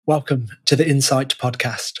Welcome to the Insight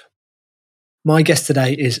podcast. My guest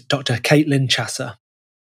today is Dr. Caitlin Chasser.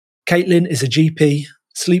 Caitlin is a GP,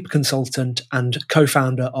 sleep consultant, and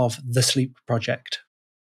co-founder of The Sleep Project.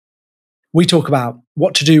 We talk about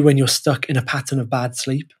what to do when you're stuck in a pattern of bad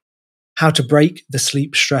sleep, how to break the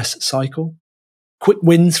sleep stress cycle, quick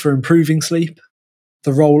wins for improving sleep,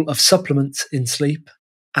 the role of supplements in sleep,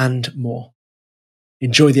 and more.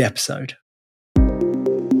 Enjoy the episode.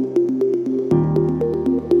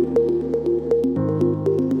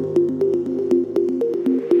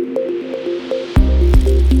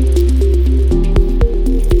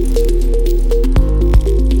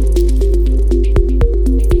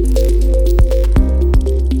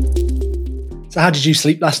 So how did you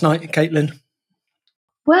sleep last night, Caitlin?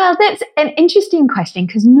 Well, that's an interesting question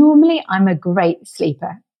because normally I'm a great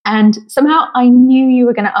sleeper. And somehow I knew you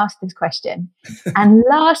were going to ask this question. And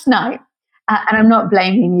last night, and I'm not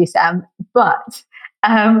blaming you, Sam, but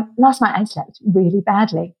last night I slept really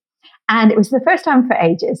badly. And it was the first time for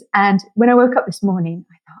ages. And when I woke up this morning,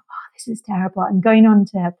 I thought, this is terrible. I'm going on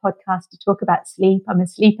to a podcast to talk about sleep. I'm a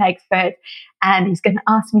sleep expert. And he's going to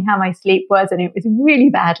ask me how my sleep was. And it was really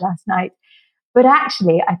bad last night. But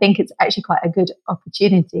actually, I think it's actually quite a good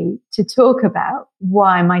opportunity to talk about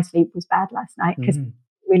why my sleep was bad last night, because it's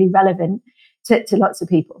really relevant to lots of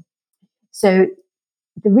people. So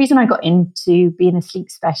the reason I got into being a sleep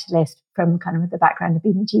specialist from kind of the background of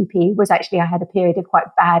being a GP was actually I had a period of quite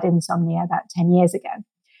bad insomnia about 10 years ago,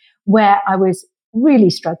 where I was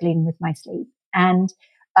really struggling with my sleep. And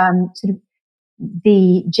sort of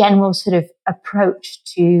the general sort of approach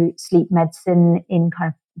to sleep medicine in kind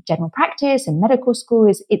of general practice and medical school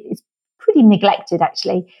is pretty neglected,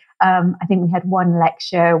 actually. I think we had one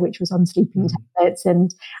lecture which was on sleeping tablets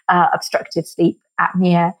and obstructive sleep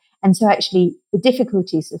apnea. And so actually the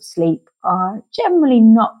difficulties of sleep are generally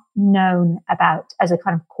not known about as a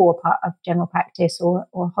kind of core part of general practice or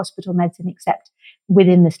hospital medicine, except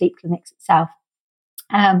within the sleep clinics itself.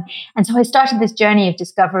 And so I started this journey of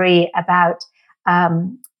discovery about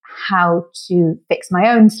how to fix my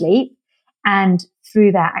own sleep. And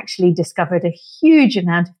through that, actually discovered a huge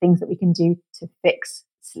amount of things that we can do to fix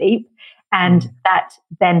sleep. And that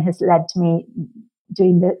then has led to me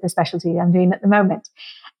doing the specialty I'm doing at the moment.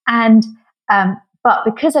 And but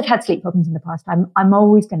because I've had sleep problems in the past, I'm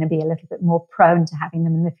always going to be a little bit more prone to having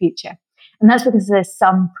them in the future. And that's because there's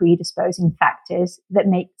some predisposing factors that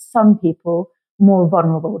make some people more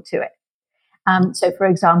vulnerable to it. So, for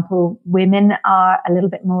example, women are a little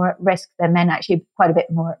bit more at risk than men, actually quite a bit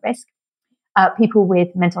more at risk. People with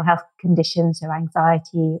mental health conditions, so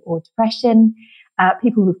anxiety or depression,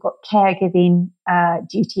 people who've got caregiving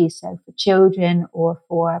duties, so for children or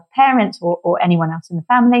for parents or anyone else in the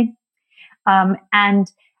family,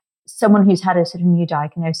 and someone who's had a sort of new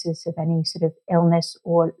diagnosis of any sort of illness,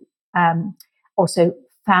 or also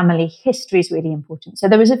family history is really important. So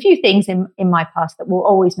there was a few things in my past that will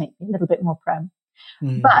always make me a little bit more prone.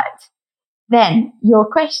 But then your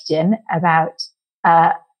question about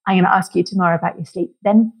I'm going to ask you tomorrow about your sleep,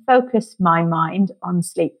 then focus my mind on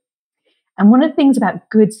sleep. And one of the things about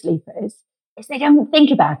good sleepers is they don't think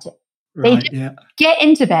about it. They just get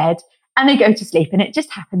into bed and they go to sleep, and it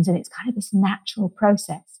just happens, and it's kind of this natural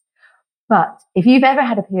process. But if you've ever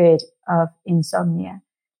had a period of insomnia,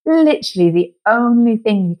 literally the only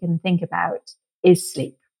thing you can think about is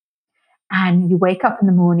sleep. And you wake up in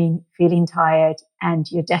the morning feeling tired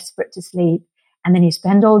and you're desperate to sleep. And then you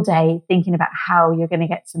spend all day thinking about how you're going to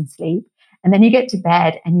get some sleep. And then you get to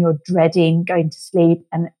bed and you're dreading going to sleep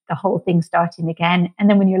and the whole thing starting again. And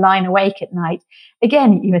then when you're lying awake at night,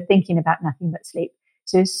 again, you're thinking about nothing but sleep.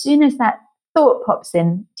 So as soon as that thought pops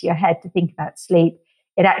into your head to think about sleep,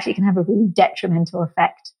 it actually can have a really detrimental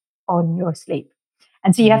effect on your sleep.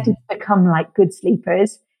 And so you have to become like good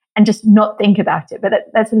sleepers and just not think about it. But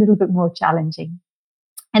that's a little bit more challenging.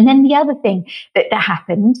 And then the other thing that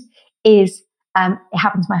happened is, it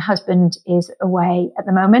happens my husband is away at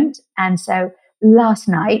the moment. And so last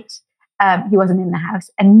night, he wasn't in the house.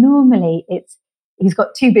 And normally he's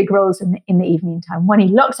got two big roles in the evening time. One, he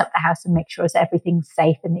locks up the house and makes sure everything's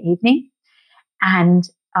safe in the evening. And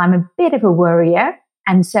I'm a bit of a worrier.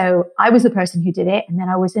 And so I was the person who did it. And then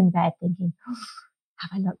I was in bed thinking,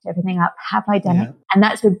 have I locked everything up? Have I done it? And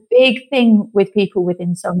that's a big thing with people with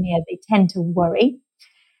insomnia. They tend to worry.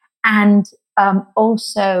 And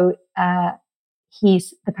also,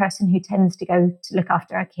 he's the person who tends to go to look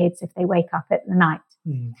after our kids if they wake up at the night,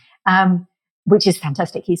 which is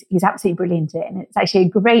fantastic. He's absolutely brilliant at it. And it's actually a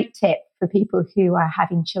great tip for people who are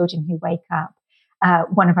having children who wake up.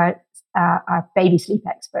 One of our baby sleep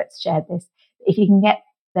experts shared this. If you can get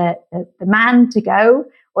the man to go,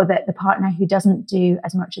 or the partner who doesn't do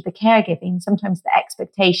as much of the caregiving, sometimes the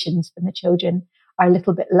expectations from the children are a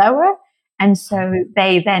little bit lower. And so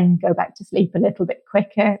they then go back to sleep a little bit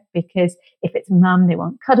quicker, because if it's mum, they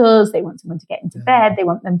want cuddles, they want someone to get into bed, they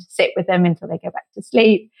want them to sit with them until they go back to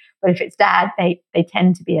sleep. But if it's dad, they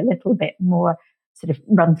tend to be a little bit more sort of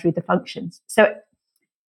run through the functions. So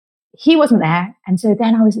he wasn't there. And so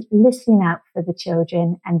then I was listening out for the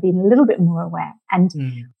children and being a little bit more aware. And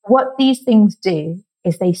what these things do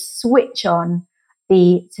is they switch on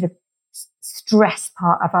the sort of stress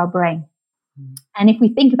part of our brain. And if we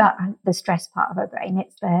think about the stress part of our brain,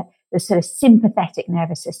 it's the sort of sympathetic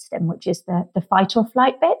nervous system, which is the fight or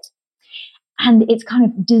flight bit. And it's kind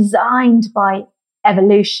of designed by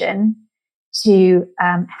evolution to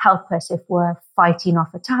help us if we're fighting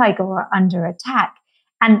off a tiger or under attack.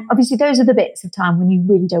 And obviously those are the bits of time when you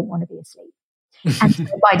really don't want to be asleep. And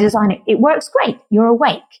so by design, it works great. You're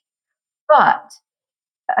awake. But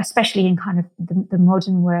especially in kind of the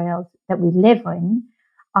modern world that we live in,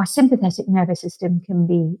 our sympathetic nervous system can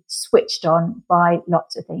be switched on by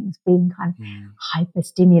lots of things, being kind of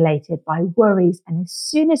hyperstimulated by worries. And as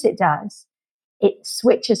soon as it does, it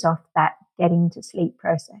switches off that getting to sleep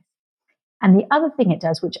process. And the other thing it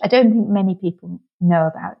does, which I don't think many people know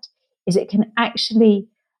about, is it can actually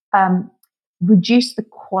reduce the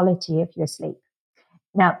quality of your sleep.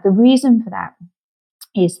 Now, the reason for that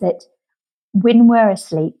is that when we're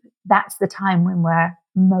asleep, that's the time when we're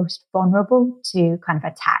most vulnerable to kind of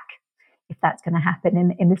attack, if that's going to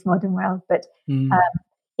happen in this modern world. But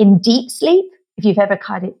in deep sleep, if you've ever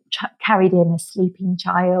carried in a sleeping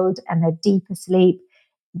child and they're deep asleep,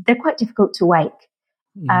 they're quite difficult to wake.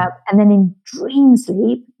 And then in dream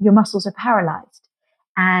sleep, your muscles are paralyzed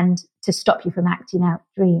and to stop you from acting out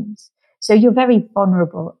dreams. So you're very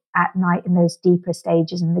vulnerable at night in those deeper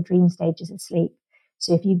stages and the dream stages of sleep.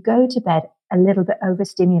 So if you go to bed a little bit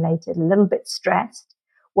overstimulated, a little bit stressed,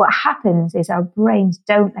 what happens is our brains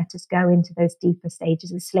don't let us go into those deeper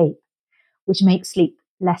stages of sleep, which makes sleep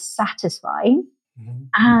less satisfying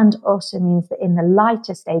and also means that in the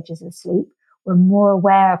lighter stages of sleep, we're more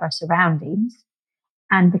aware of our surroundings.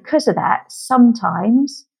 And because of that,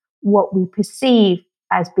 sometimes what we perceive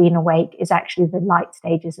as being awake is actually the light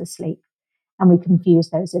stages of sleep. And we confuse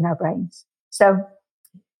those in our brains. So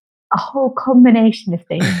a whole combination of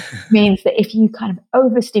things means that if you kind of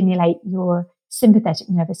overstimulate your sympathetic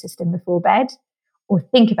nervous system before bed or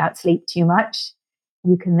think about sleep too much,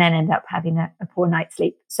 you can then end up having a poor night's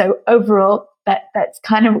sleep. So overall, that's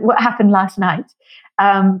kind of what happened last night.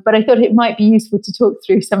 But I thought it might be useful to talk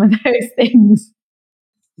through some of those things.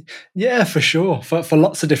 Yeah, for sure. For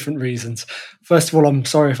lots of different reasons. First of all, I'm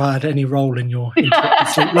sorry if I had any role in your interrupted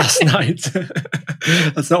sleep last night.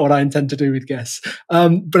 That's not what I intend to do with guests.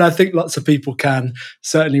 But I think lots of people can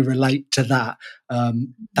certainly relate to that.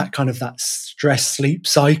 That kind of that stress sleep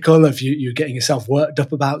cycle of you getting yourself worked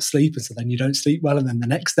up about sleep, and so then you don't sleep well, and then the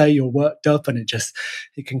next day you're worked up, and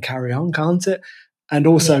it can carry on, can't it? And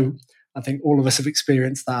also, I think all of us have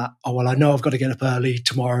experienced that. Oh, well, I know I've got to get up early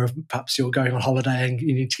tomorrow. Perhaps you're going on holiday and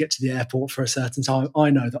you need to get to the airport for a certain time. I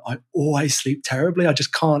know that I always sleep terribly. I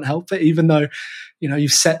just can't help it, even though,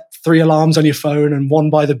 you've set 3 alarms on your phone and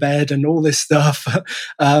 1 by the bed and all this stuff.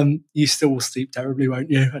 You still will sleep terribly,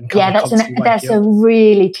 won't you? And that's a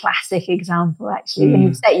really classic example, actually. When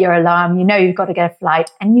you set your alarm, you've got to get a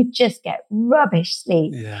flight and you just get rubbish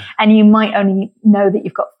sleep. Yeah. And you might only know that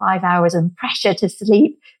you've got 5 hours and pressure to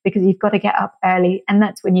sleep because you've got to get up early. And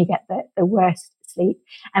that's when you get the worst sleep.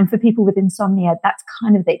 And for people with insomnia, that's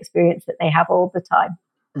kind of the experience that they have all the time.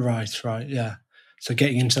 Right, yeah. So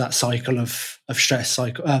getting into that cycle of stress,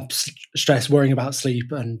 stress, worrying about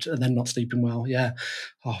sleep, and then not sleeping well. Yeah.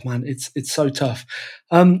 Oh man, it's so tough.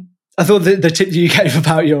 I thought the tip you gave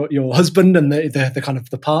about your husband and the kind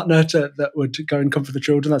of the partner that would go and comfort the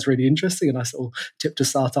children, that's really interesting. A nice little tip to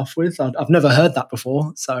start off with. I've never heard that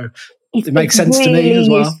before, so it makes sense really to me as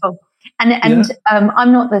well. Useful. And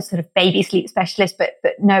I'm not the sort of baby sleep specialist, but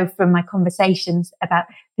know from my conversations about,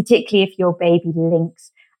 particularly if your baby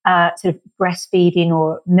links sort of breastfeeding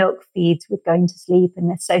or milk feeds with going to sleep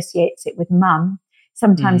and associates it with mum.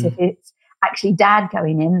 Sometimes if it's actually dad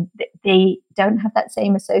going in, they don't have that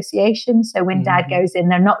same association. So when dad goes in,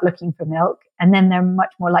 they're not looking for milk, and then they're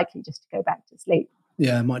much more likely just to go back to sleep.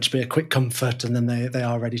 Yeah, it might just be a quick comfort, and then they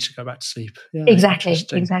are ready to go back to sleep. Yeah,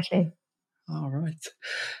 exactly. All right.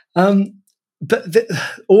 But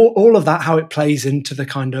all of that, how it plays into the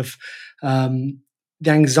kind of the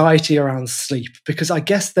anxiety around sleep, because I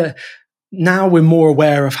guess that now we're more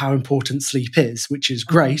aware of how important sleep is, which is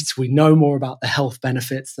great. We know more about the health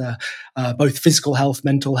benefits, the both physical health,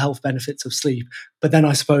 mental health benefits of sleep. But then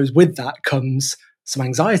I suppose with that comes some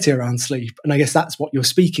anxiety around sleep. And I guess that's what you're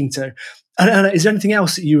speaking to. And is there anything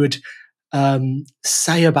else that you would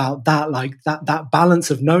say about that, like that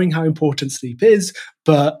balance of knowing how important sleep is,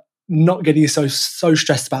 but not getting you so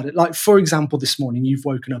stressed about it? Like, for example, this morning you've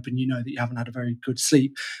woken up and you know that you haven't had a very good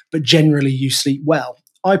sleep, but generally you sleep well.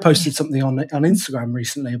 I posted something on Instagram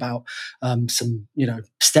recently about some,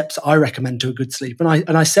 steps I recommend to a good sleep.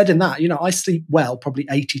 And I said in that, I sleep well, probably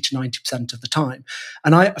 80 to 90% of the time.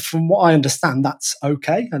 And from what I understand, that's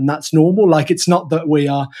okay. And that's normal. Like, it's not that we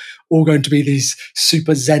are all going to be these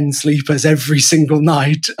super Zen sleepers every single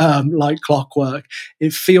night, like clockwork.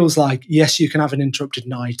 It feels like, yes, you can have an interrupted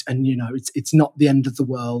night and, it's not the end of the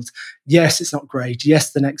world. Yes, it's not great.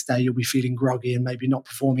 Yes, the next day you'll be feeling groggy and maybe not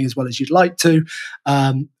performing as well as you'd like to.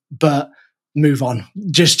 But move on.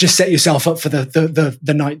 Just set yourself up for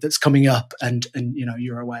the night that's coming up, and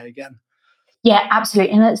you're away again. Yeah,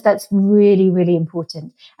 absolutely, and that's really, really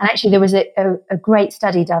important. And actually, there was a great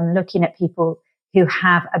study done looking at people who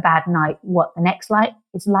have a bad night, what the next night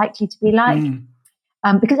is likely to be like.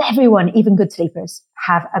 Because everyone, even good sleepers,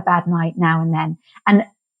 have a bad night now and then. And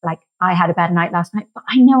like, I had a bad night last night, but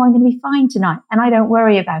I know I'm going to be fine tonight, and I don't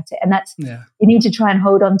worry about it. And that's you need to try and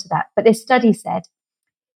hold on to that. But this study said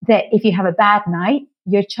that if you have a bad night,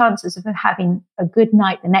 your chances of having a good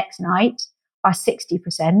night the next night are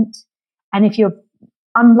 60%. And if you're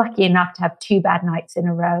unlucky enough to have 2 bad nights in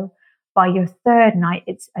a row, by your third night,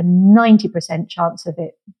 it's a 90% chance of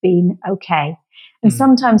it being okay. And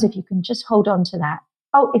sometimes if you can just hold on to that,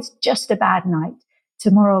 it's just a bad night,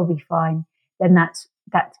 tomorrow will be fine, then that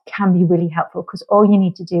can be really helpful, because all you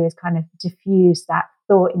need to do is kind of diffuse that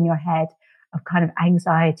thought in your head of kind of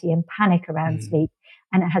anxiety and panic around sleep.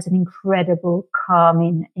 And it has an incredible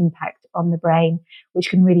calming impact on the brain, which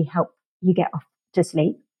can really help you get off to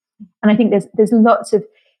sleep. And I think there's lots of,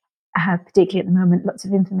 particularly at the moment, lots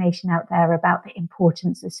of information out there about the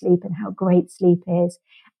importance of sleep and how great sleep is.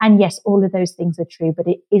 And yes, all of those things are true, but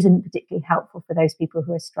it isn't particularly helpful for those people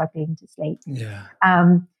who are struggling to sleep. Yeah.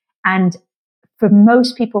 And for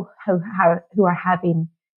most people who are having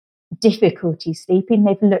difficulty sleeping,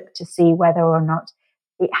 they've looked to see whether or not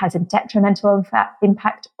it has a detrimental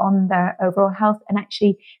impact on their overall health. And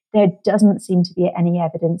actually, there doesn't seem to be any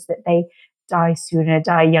evidence that they die sooner,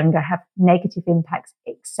 die younger, have negative impacts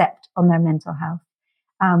except on their mental health,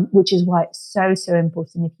 which is why it's so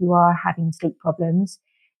important if you are having sleep problems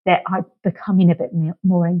that are becoming a bit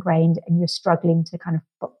more ingrained and you're struggling to kind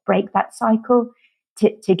of break that cycle,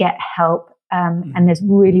 to get help. And there's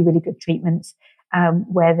really, really good treatments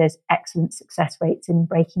where there's excellent success rates in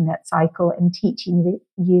breaking that cycle and teaching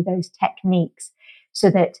you those techniques, so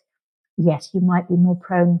that, yes, you might be more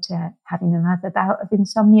prone to having another bout of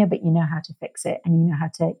insomnia, but you know how to fix it and you know how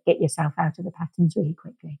to get yourself out of the patterns really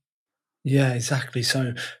quickly. Yeah, exactly.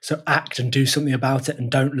 So act and do something about it,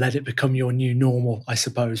 and don't let it become your new normal, I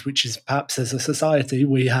suppose, which is perhaps as a society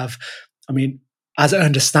we have, as I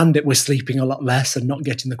understand it, we're sleeping a lot less and not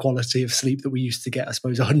getting the quality of sleep that we used to get, I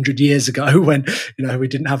suppose, 100 years ago when, we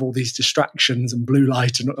didn't have all these distractions and blue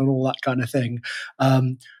light and all that kind of thing.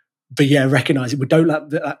 But yeah, recognize it. But don't let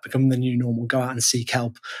that become the new normal. Go out and seek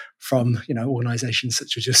help from, organizations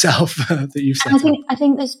such as yourself that you've set up. I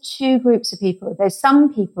think there's 2 groups of people. There's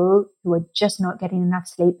some people who are just not getting enough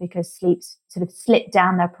sleep because sleep's sort of slipped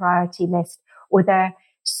down their priority list, or they're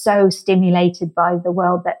so stimulated by the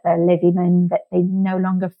world that they're living in that they no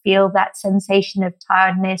longer feel that sensation of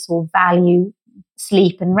tiredness or value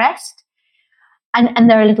sleep and rest. And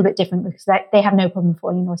they're a little bit different because they have no problem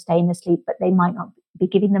falling or staying asleep, but they might not be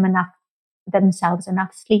giving themselves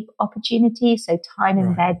enough sleep opportunities, so time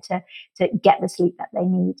in bed to get the sleep that they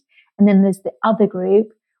need. And then there's the other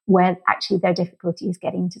group where actually their difficulty is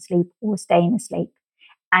getting to sleep or staying asleep.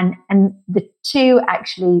 And the 2,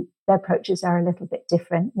 actually, their approaches are a little bit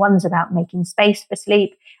different. One's about making space for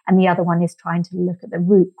sleep, and the other one is trying to look at the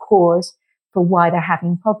root cause for why they're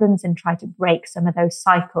having problems and try to break some of those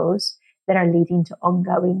cycles that are leading to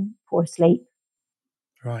ongoing poor sleep.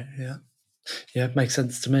 Right, yeah. Yeah, it makes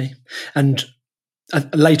sense to me. And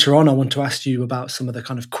later on, I want to ask you about some of the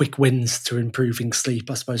kind of quick wins to improving sleep,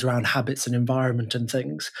 I suppose, around habits and environment and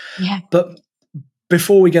things. Yeah. But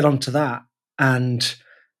before we get on to that, and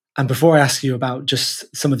before I ask you about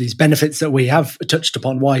just some of these benefits that we have touched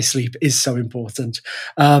upon, why sleep is so important,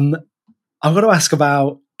 I've got to ask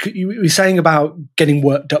about, you were saying about getting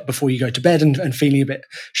worked up before you go to bed and feeling a bit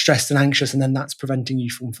stressed and anxious, and then that's preventing you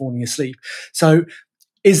from falling asleep. So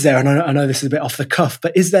is there, and I know this is a bit off the cuff,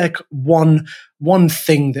 but is there one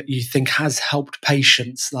thing that you think has helped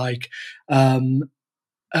patients? Like,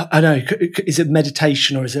 I know, is it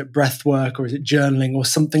meditation, or is it breath work, or is it journaling, or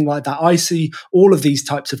something like that? I see all of these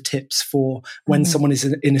types of tips for when someone is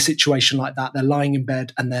in a situation like that. They're lying in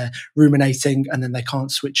bed and they're ruminating, and then they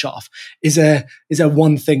can't switch off. Is there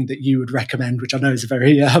one thing that you would recommend, which I know is a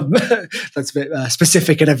very that's a bit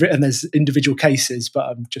specific, and there's individual cases, but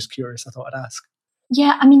I'm just curious. I thought I'd ask.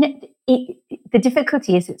 Yeah, I mean, the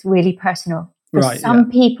difficulty is it's really personal. For some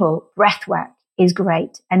people, breath work is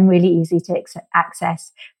great and really easy to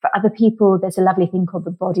access. For other people, there's a lovely thing called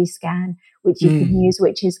the body scan, which you can use,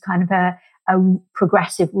 which is kind of a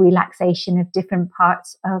progressive relaxation of different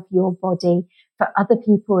parts of your body. For other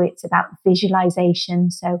people, it's about visualization,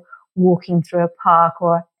 so walking through a park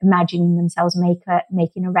or imagining themselves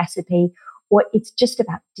making a recipe, or it's just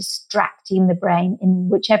about distracting the brain in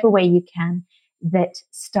whichever way you can that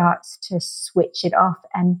starts to switch it off.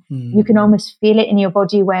 And you can almost feel it in your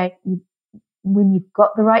body where when you've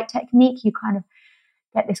got the right technique, you kind of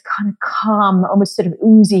get this kind of calm, almost sort of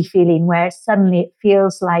oozy feeling where suddenly it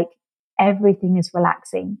feels like everything is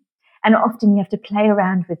relaxing. And often you have to play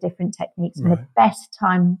around with different techniques. And the best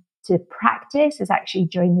time to practice is actually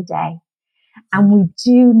during the day. And we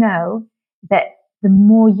do know that the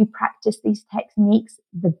more you practice these techniques,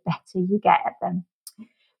 the better you get at them.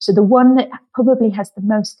 So the one that probably has the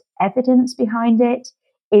most evidence behind it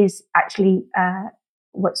is actually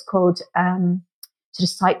what's called sort of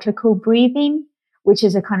cyclical breathing, which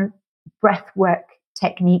is a kind of breath work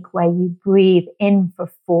technique where you breathe in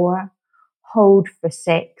for 4, hold for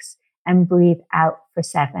 6, and breathe out for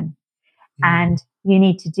 7. And you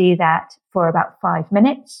need to do that for about 5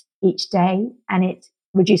 minutes each day, and it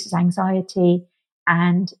reduces anxiety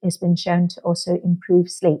and has been shown to also improve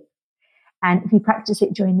sleep. And if you practice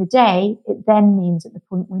it during the day, it then means at the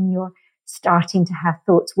point when you're starting to have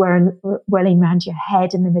thoughts whirling around your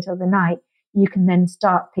head in the middle of the night, you can then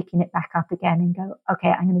start picking it back up again and go, okay,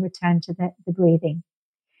 I'm going to return to the breathing.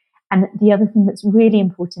 And the other thing that's really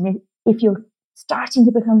important is if you're starting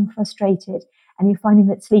to become frustrated and you're finding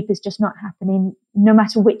that sleep is just not happening, no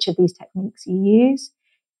matter which of these techniques you use,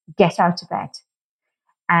 get out of bed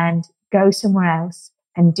and go somewhere else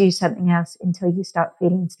and do something else until you start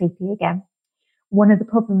feeling sleepy again. One of the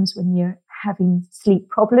problems when you're having sleep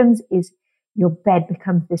problems is your bed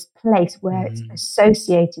becomes this place where it's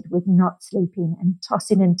associated with not sleeping and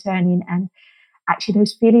tossing and turning. And actually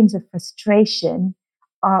those feelings of frustration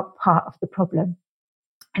are part of the problem.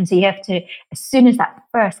 And so you have to, as soon as that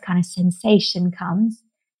first kind of sensation comes,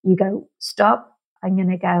 you go, stop, I'm going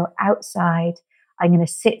to go outside. I'm going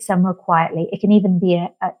to sit somewhere quietly. It can even be a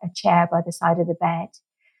chair by the side of the bed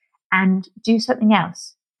and do something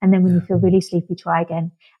else. And then when you feel really sleepy, try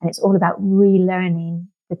again. And it's all about relearning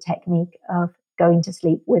the technique of going to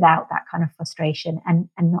sleep without that kind of frustration and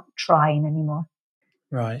not trying anymore.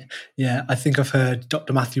 Right. Yeah. I think I've heard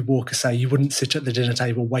Dr. Matthew Walker say you wouldn't sit at the dinner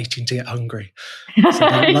table waiting to get hungry.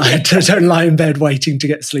 So don't lie in bed waiting to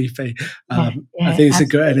get sleepy. I think it's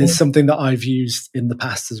absolutely. And it's something that I've used in the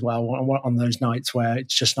past as well on those nights where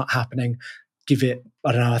it's just not happening. Give it,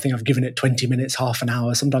 I don't know, I think I've given it 20 minutes, half an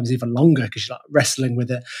hour, sometimes even longer because you're like wrestling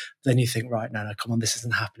with it. Then you think, right, no, come on, this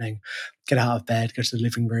isn't happening. Get out of bed, go to the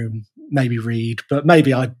living room, maybe read, but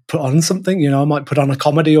maybe I'd put on something, I might put on a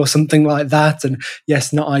comedy or something like that. And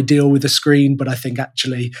yes, not ideal with a screen, but I think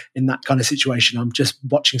actually in that kind of situation, I'm just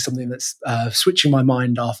watching something that's switching my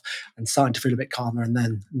mind off and starting to feel a bit calmer and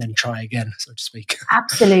then try again, so to speak.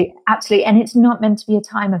 Absolutely. And it's not meant to be a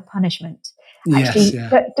time of punishment. Actually,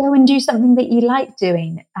 go and do something that you like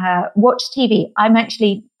doing. Watch TV.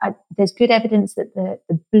 There's good evidence that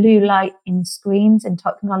the blue light in screens and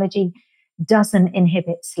technology doesn't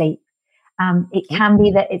inhibit sleep. It can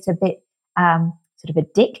be that it's a bit sort of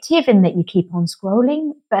addictive in that you keep on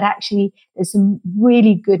scrolling, but actually there's some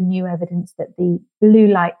really good new evidence that the blue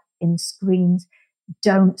light in screens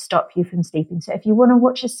don't stop you from sleeping. So if you want to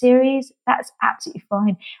watch a series, that's absolutely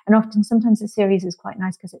fine. And often, sometimes the series is quite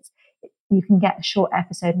nice because you can get a short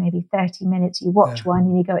episode, maybe 30 minutes. You watch one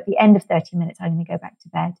and you go, at the end of 30 minutes, I'm going to go back to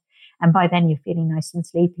bed. And by then you're feeling nice and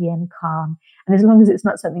sleepy and calm. And as long as it's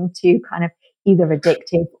not something too kind of either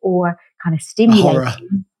addictive or kind of stimulating. Horror.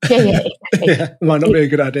 Exactly. It might not be a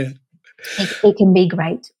good idea. It can be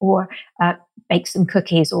great. Or bake some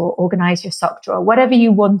cookies or organize your sock drawer, whatever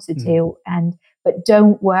you want to do. But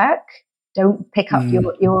don't pick up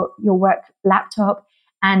your work laptop,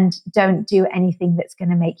 and don't do anything that's going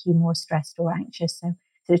to make you more stressed or anxious. So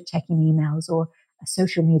sort of checking emails or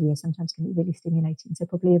social media sometimes can be really stimulating. So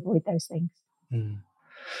probably avoid those things.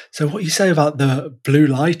 So what you say about the blue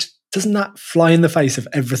light, doesn't that fly in the face of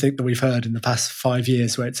everything that we've heard in the past 5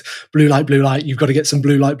 years, where it's blue light, you've got to get some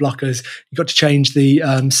blue light blockers, you've got to change the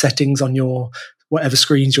settings on your whatever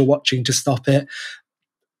screens you're watching to stop it.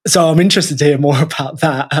 So I'm interested to hear more about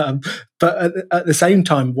that. But at the same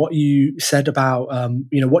time, what you said about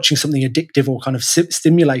watching something addictive or kind of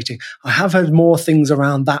stimulating, I have heard more things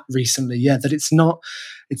around that recently. Yeah, that it's not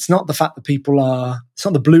the fact that it's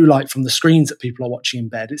not the blue light from the screens that people are watching in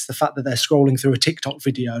bed. It's the fact that they're scrolling through a TikTok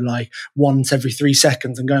video like once every 3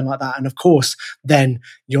 seconds and going like that. And of course, then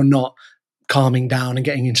you're not calming down and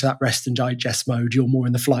getting into that rest and digest mode. You're more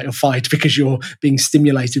in the flight or fight because you're being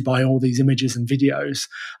stimulated by all these images and videos.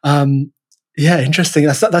 Yeah, interesting.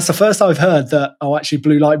 That's the first I've heard that, actually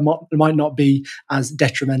blue light might not be as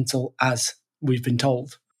detrimental as we've been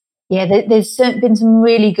told. Yeah, there's been some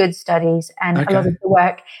really good studies, and Okay. a lot of the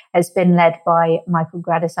work has been led by Michael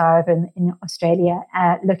Gradisar in Australia,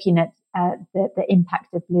 looking at the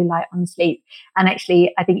impact of blue light on sleep. And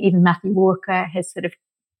actually, I think even Matthew Walker has sort of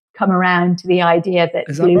come around to the idea that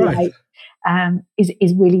blue light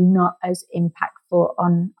is really not as impactful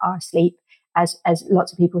on our sleep as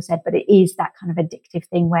lots of people said, but it is that kind of addictive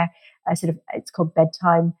thing where it's called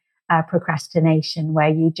bedtime procrastination, where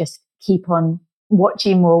you just keep on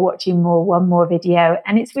watching more, one more video,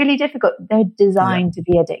 and it's really difficult. They're designed to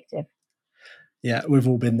be addictive. Yeah, we've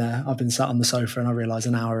all been there. I've been sat on the sofa and I realise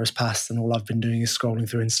an hour has passed and all I've been doing is scrolling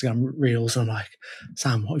through Instagram reels. And I'm like,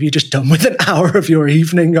 Sam, what have you just done with an hour of your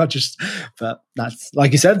evening? But that's,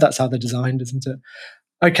 like you said, that's how they're designed, isn't it?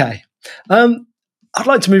 Okay. I'd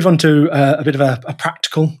like to move on to a bit of a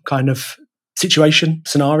practical kind of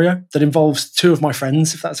scenario that involves 2 of my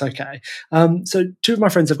friends, if that's okay. So 2 of my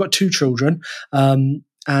friends have got 2 children,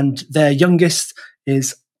 and their youngest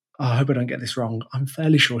is, I hope I don't get this wrong, I'm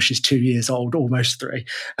fairly sure she's 2 years old, almost 3.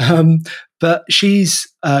 But she's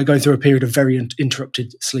going through a period of very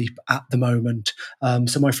interrupted sleep at the moment.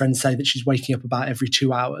 So my friends say that she's waking up about every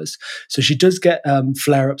 2 hours. So she does get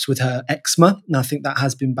flare-ups with her eczema, and I think that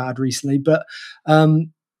has been bad recently. But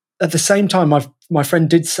at the same time, my friend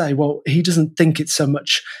did say, well, he doesn't think it's so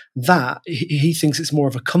much that. He thinks it's more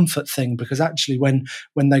of a comfort thing, because actually when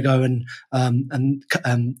they go and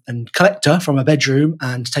collect her from her bedroom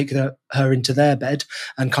and take her into their bed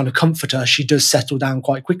and kind of comfort her, she does settle down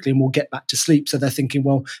quite quickly and will get back to sleep. So they're thinking,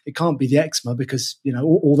 well, it can't be the eczema, because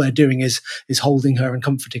all they're doing is holding her and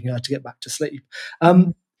comforting her to get back to sleep.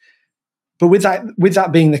 But with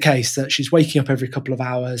that being the case, that she's waking up every couple of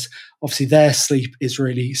hours, obviously their sleep is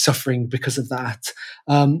really suffering because of that.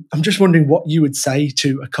 I'm just wondering what you would say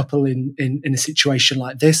to a couple in a situation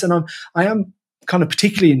like this, and I am kind of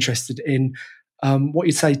particularly interested in what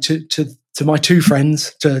you'd say to my 2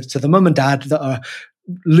 friends, to the mum and dad that are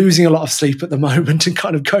losing a lot of sleep at the moment and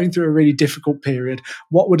kind of going through a really difficult period.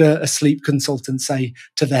 What would a sleep consultant say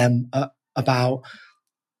to them about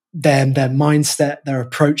their mindset, their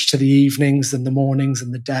approach to the evenings and the mornings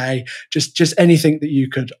and the day? Just anything that you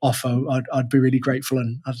could offer, I'd be really grateful,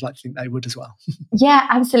 and I'd like to think they would as well. Yeah,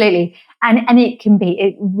 absolutely. And it can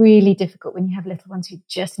be really difficult when you have little ones who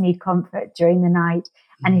just need comfort during the night.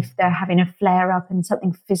 And if they're having a flare up and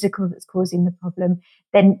something physical that's causing the problem,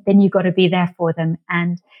 then you've got to be there for them.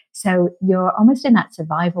 And so you're almost in that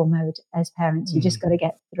survival mode as parents. You just got to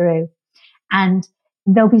get through, and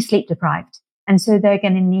they'll be sleep deprived. And so they're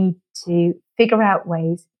going to need to figure out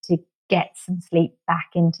ways to get some sleep back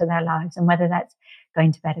into their lives. And whether that's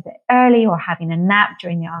going to bed a bit early or having a nap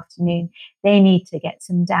during the afternoon, they need to get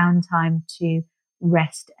some downtime to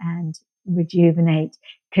rest and rejuvenate,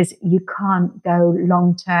 because you can't go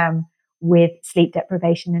long term with sleep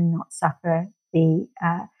deprivation and not suffer the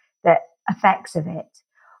effects of it.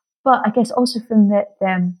 But I guess also from the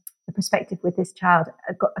perspective with this child,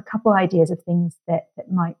 I've got a couple ideas of things that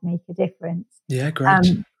might make a difference. Yeah,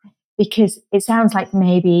 great. Because it sounds like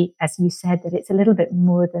maybe, as you said, that it's a little bit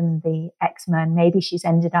more than the eczema, and maybe she's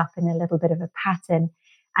ended up in a little bit of a pattern,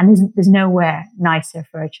 and there's nowhere nicer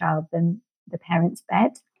for a child than the parents'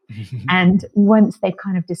 bed. And once they've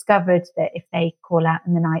kind of discovered that if they call out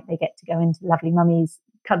in the night, they get to go into lovely mummy's,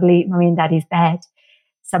 cuddly mummy and daddy's bed,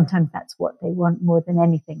 sometimes that's what they want more than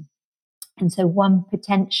anything. And so one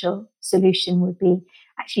potential solution would be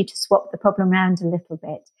actually to swap the problem around a little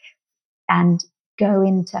bit and go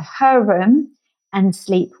into her room and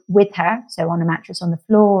sleep with her, so on a mattress on the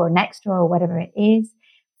floor or next to her or whatever it is,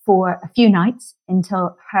 for a few nights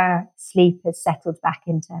until her sleep has settled back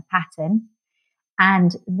into a pattern.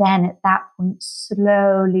 And then at that point,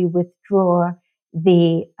 slowly withdraw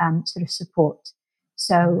the sort of support.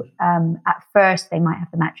 So at first, they might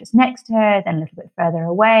have the mattress next to her, then a little bit further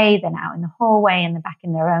away, then out in the hallway, and then back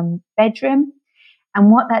in their own bedroom.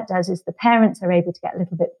 And what that does is the parents are able to get a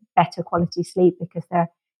little bit better quality sleep because they're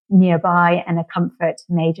nearby, and a comfort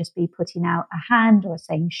may just be putting out a hand or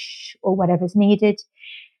saying shh or whatever's needed,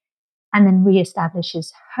 and then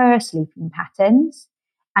reestablishes her sleeping patterns,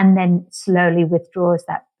 and then slowly withdraws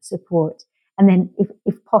that support. And then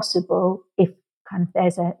if possible, if kind of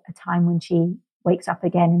there's a time when she wakes up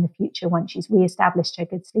again in the future, once she's reestablished her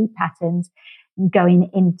good sleep patterns, going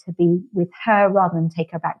in to be with her rather than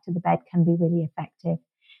take her back to the bed can be really effective.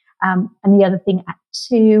 And the other thing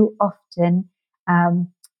too, often,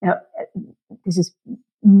 this is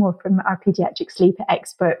more from our pediatric sleep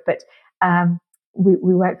expert, but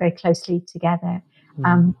we work very closely together.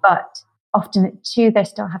 But often at 2, they're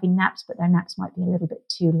still having naps, but their naps might be a little bit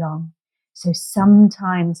too long. So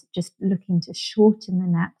sometimes just looking to shorten the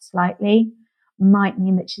nap slightly might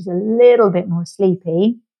mean that she's a little bit more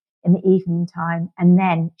sleepy in the evening time, and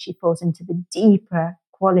then she falls into the deeper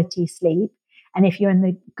quality sleep. And if you're in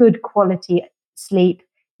the good quality sleep,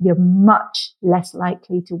 you're much less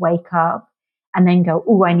likely to wake up and then go,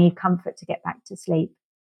 oh, I need comfort to get back to sleep.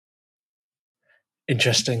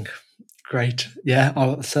 Interesting. Great. Yeah,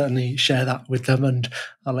 I'll certainly share that with them, and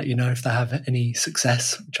I'll let you know if they have any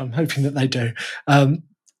success, which I'm hoping that they do.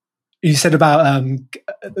 You said about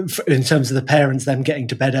in terms of the parents, them getting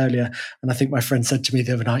to bed earlier, and I think my friend said to me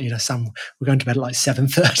the other night, Sam, we're going to bed at like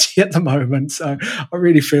 7:30 at the moment, so I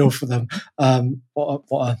really feel for them.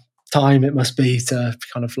 What a time it must be to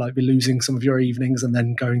kind of like be losing some of your evenings and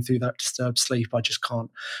then going through that disturbed sleep. I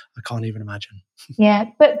can't even imagine. Yeah,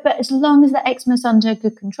 but as long as the eczema's under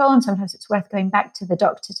good control, and sometimes it's worth going back to the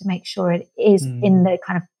doctor to make sure it is in the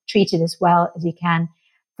kind of treated as well as you can.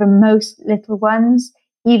 For most little ones,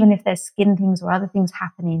 even if there's skin things or other things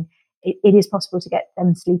happening, it is possible to get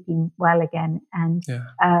them sleeping well again. And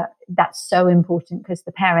that's so important because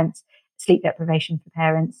the parents, sleep deprivation for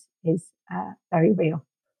parents is very real.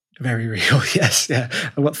 Very real, yes, yeah.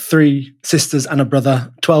 I've got 3 sisters and a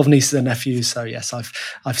brother, 12 nieces and nephews. So yes,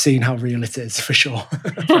 I've seen how real it is for sure.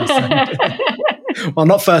 Well,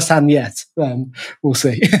 not firsthand yet. We'll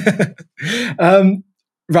see.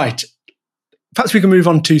 Right. Perhaps we can move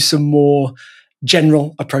on to some more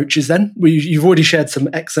general approaches then. You've already shared some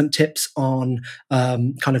excellent tips on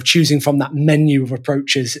kind of choosing from that menu of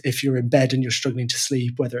approaches if you're in bed and you're struggling to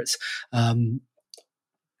sleep, whether it's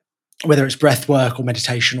breath work or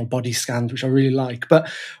meditation or body scans, which I really like. But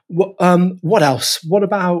what else? What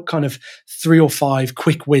about kind of 3 or 5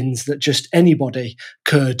 quick wins that just anybody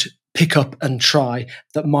could pick up and try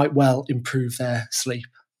that might well improve their sleep?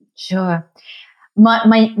 Sure.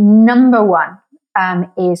 My number one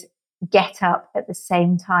is get up at the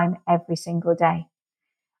same time every single day.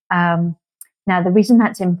 Now, the reason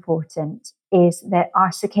that's important is that our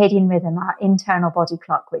circadian rhythm, our internal body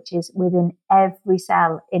clock, which is within every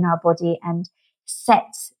cell in our body and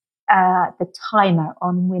sets the timer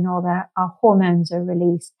on when all our hormones are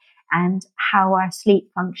released and how our sleep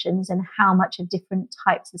functions and how much of different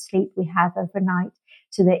types of sleep we have overnight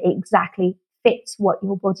so that it exactly fits what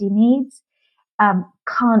your body needs,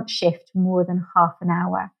 can't shift more than half an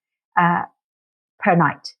hour per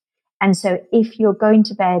night. And so if you're going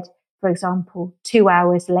to bed, for example, 2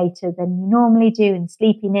 hours later than you normally do and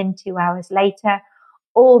sleeping in 2 hours later,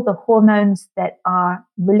 all the hormones that are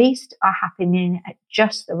released are happening at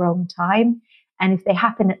just the wrong time. And if they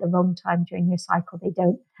happen at the wrong time during your cycle, they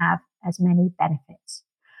don't have as many benefits.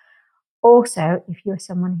 Also, if you're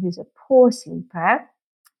someone who's a poor sleeper,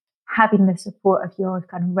 having the support of your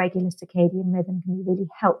kind of regular circadian rhythm can be really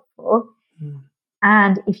helpful.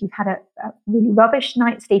 And if you've had a really rubbish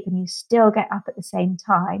night's sleep and you still get up at the same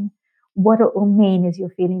time, what it will mean is you're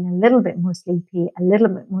feeling a little bit more sleepy, a little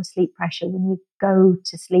bit more sleep pressure when you go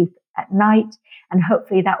to sleep at night. And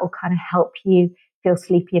hopefully that will kind of help you feel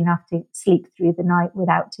sleepy enough to sleep through the night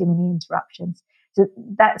without too many interruptions. So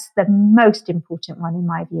that's the most important one in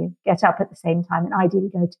my view. Get up at the same time and ideally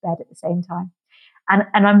go to bed at the same time.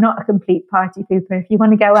 And I'm not a complete party pooper. If you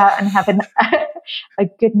want to go out and have a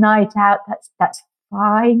good night out, that's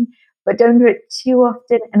fine. But don't do it too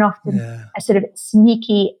often. And often a sort of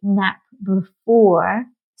sneaky nap before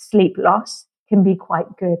sleep loss can be quite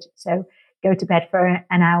good. So go to bed for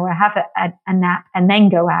an hour, have a nap, and then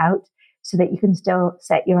go out so that you can still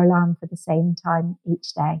set your alarm for the same time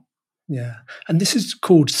each day. Yeah. And this is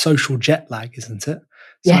called social jet lag, isn't it?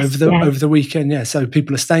 So Yes, over the weekend, so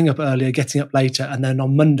people are staying up earlier, getting up later, and then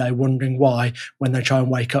on Monday wondering why, when they try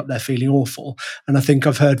and wake up, they're feeling awful. And I think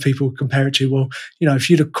I've heard people compare it to, well,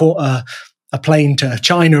 if you'd have caught a plane to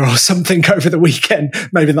China or something over the weekend,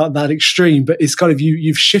 maybe not that extreme, but it's kind of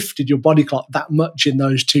you've shifted your body clock that much in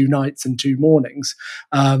those 2 nights and 2 mornings,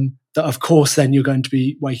 that of course then you're going to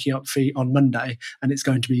be waking up on Monday and it's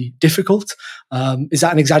going to be difficult. Is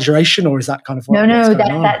that an exaggeration, or is that kind of what's going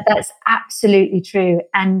on? That's absolutely true.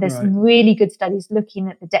 And there's some really good studies looking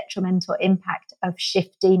at the detrimental impact of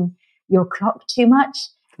shifting your clock too much,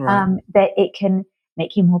 that it can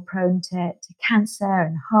make you more prone to cancer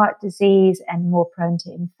and heart disease and more prone to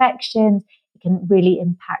infections. It can really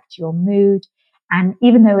impact your mood. And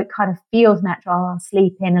even though it kind of feels natural, I'll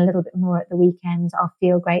sleep in a little bit more at the weekends, I'll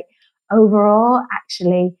feel great. Overall,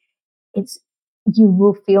 actually, you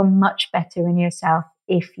will feel much better in yourself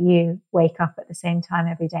if you wake up at the same time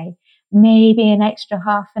every day. Maybe an extra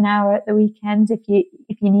half an hour at the weekends if you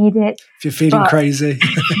need it. If you're feeling crazy.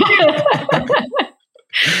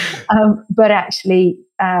 But actually,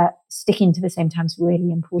 sticking to the same time is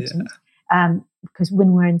really important, because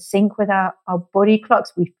when we're in sync with our body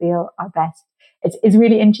clocks, we feel our best. It's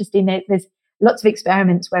really interesting. There's lots of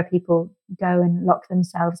experiments where people go and lock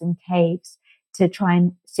themselves in caves to try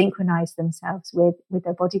and synchronize themselves with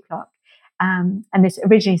their body clock. And this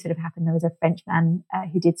originally sort of happened. There was a French man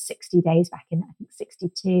who did 60 days back in, I think,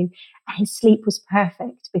 62. And his sleep was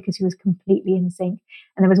perfect because he was completely in sync.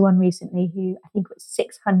 And there was one recently who I think was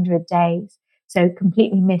 600 days, so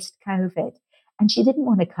completely missed COVID. And she didn't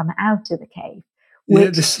want to come out of the cave.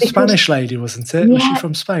 This Spanish lady, wasn't it? Yeah, was she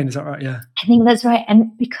from Spain? Is that right? Yeah. I think that's right.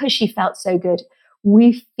 And because she felt so good,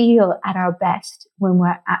 we feel at our best when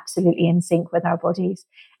we're absolutely in sync with our bodies.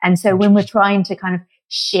 And so when we're trying to kind of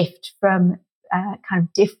shift from kind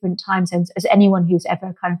of different time zones, as anyone who's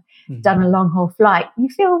ever kind of done a long haul flight, you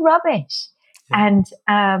feel rubbish. Yeah.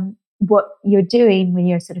 And what you're doing when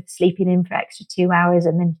you're sort of sleeping in for extra 2 hours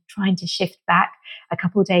and then trying to shift back a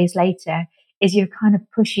couple of days later is you're kind of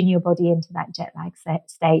pushing your body into that jet lag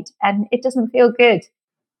state, and it doesn't feel good.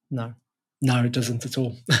 No, it doesn't at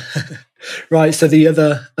all. Right. So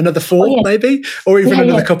another 4 maybe, or even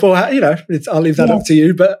another couple, I'll leave that up to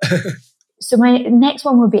you, but. So my next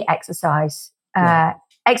one would be exercise.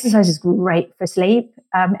 Exercise is great for sleep.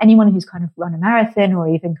 Anyone who's kind of run a marathon or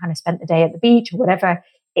even kind of spent the day at the beach or whatever,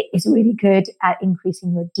 it is really good at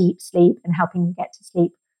increasing your deep sleep and helping you get to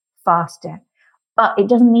sleep faster. But it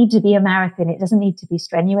doesn't need to be a marathon. It doesn't need to be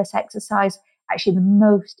strenuous exercise. Actually, the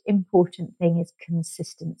most important thing is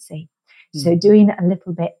consistency. So doing a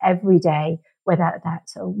little bit every day, whether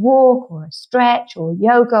that's a walk or a stretch or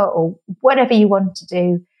yoga or whatever you want to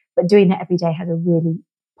do, but doing it every day has a really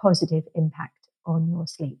positive impact on your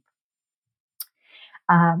sleep.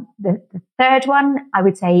 The third one I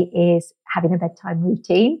would say is having a bedtime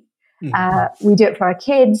routine. We do it for our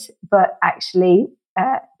kids, but actually,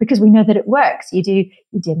 because we know that it works, you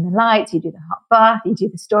dim the lights, you do the hot bath, you do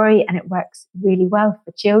the story, and it works really well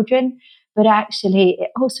for children. But actually, it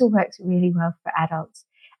also works really well for adults.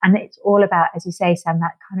 And it's all about, as you say, Sam,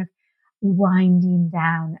 that kind of winding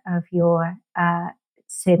down of your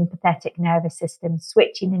sympathetic nervous system,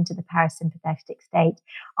 switching into the parasympathetic state.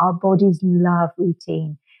 Our bodies love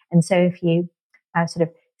routine. And so if you sort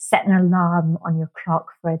of set an alarm on your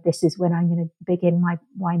clock for this is when I'm going to begin my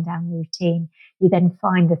wind down routine, you then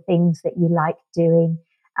find the things that you like doing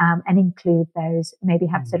and include those. Maybe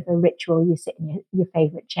have sort of a ritual. You sit in your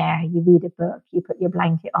favorite chair, you read a book, you put your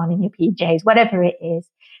blanket on in your PJs, whatever it is.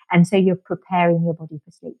 And so you're preparing your body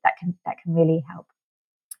for sleep. That can really help.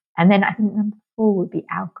 And then I think number 4 would be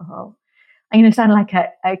alcohol. I'm going to sound like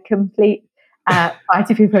a complete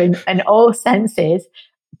party people in all senses,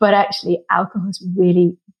 but actually alcohol is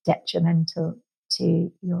really detrimental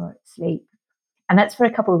to your sleep. And that's for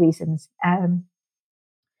a couple of reasons.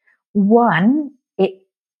 One, it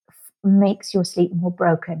makes your sleep more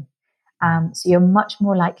broken. So you're much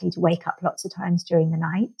more likely to wake up lots of times during the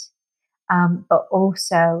night. But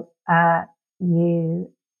also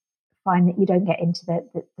you find that you don't get into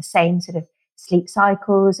the same sort of sleep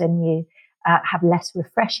cycles, and you have less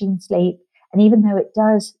refreshing sleep. And even though it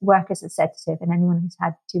does work as a sedative, and anyone who's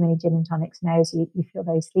had too many gin and tonics knows you feel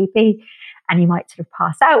very sleepy and you might sort of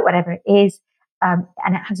pass out, whatever it is, and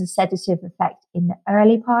it has a sedative effect in the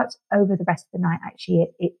early parts, over the rest of the night, actually,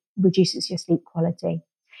 it reduces your sleep quality.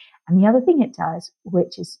 And the other thing it does,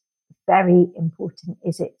 which is very important,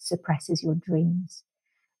 is it suppresses your dreams.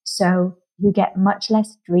 So you get much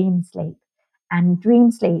less dream sleep. And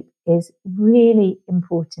dream sleep is really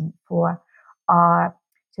important for our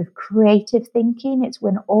sort of creative thinking. It's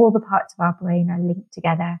when all the parts of our brain are linked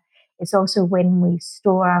together. It's also when we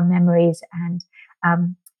store our memories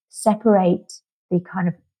and separate the kind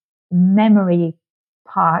of memory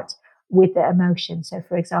part with the emotion. So,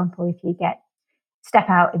 for example, if you get step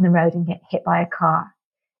out in the road and get hit by a car,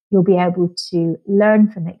 you'll be able to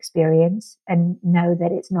learn from the experience and know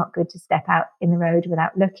that it's not good to step out in the road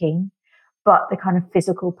without looking. But the kind of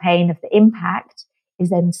physical pain of the impact is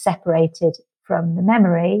then separated from the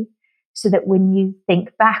memory, so that when you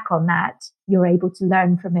think back on that, you're able to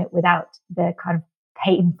learn from it without the kind of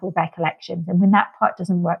painful recollections. And when that part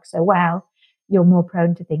doesn't work so well, you're more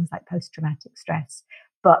prone to things like post-traumatic stress,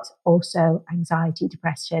 but also anxiety,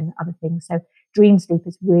 depression, other things. So dream sleep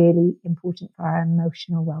is really important for our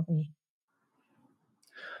emotional well-being.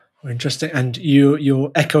 Interesting. And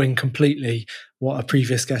you're echoing completely what a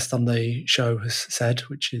previous guest on the show has said,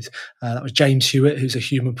 which is that was James Hewitt, who's a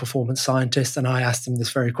human performance scientist. And I asked him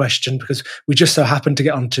this very question because we just so happened to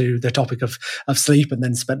get onto the topic of sleep, and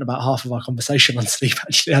then spent about half of our conversation on sleep,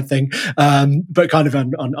 actually, I think, but kind of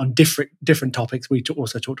on different topics. We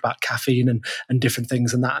also talked about caffeine and different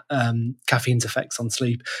things, and that caffeine's effects on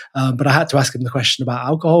sleep. But I had to ask him the question about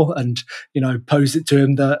alcohol, and pose it to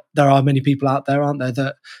him that there are many people out there, aren't there,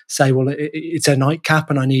 that say, well, it's a nightcap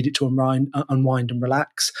and I need it to unwind and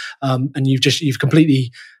relax. And you've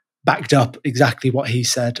completely backed up exactly what he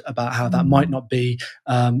said about how that might not be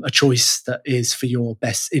a choice that is for your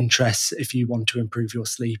best interests if you want to improve your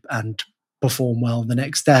sleep and perform well the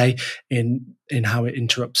next day in how it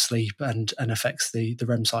interrupts sleep and affects the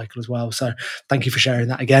REM cycle as well. So thank you for sharing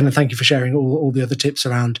that again, and thank you for sharing all the other tips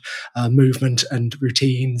around movement and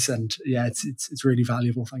routines. And yeah, it's really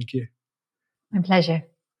valuable. Thank you. My pleasure.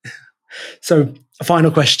 So a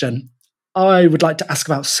final question. I would like to ask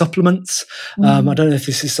about supplements. I don't know if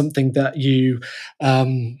this is something that you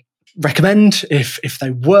recommend, if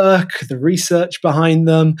they work, the research behind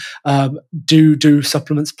them. Do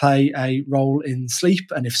supplements play a role in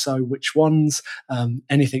sleep? And if so, which ones?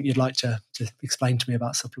 Anything you'd like to explain to me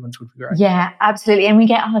about supplements would be great. Yeah, absolutely. And we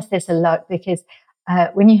get asked this a lot because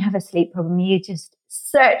when you have a sleep problem, you just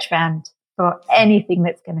search around for anything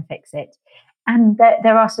that's going to fix it. And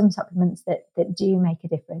there are some supplements that do make a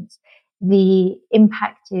difference. The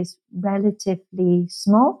impact is relatively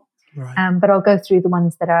small, right. But I'll go through the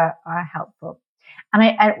ones that are helpful. And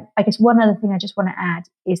I guess one other thing I just want to add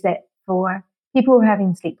is that for people who are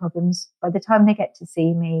having sleep problems, by the time they get to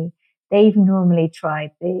see me, they've normally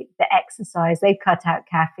tried the exercise, they've cut out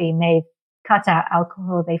caffeine, they've cut out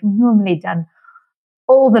alcohol, they've normally done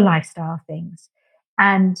all the lifestyle things.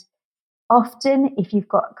 And often, if you've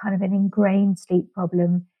got kind of an ingrained sleep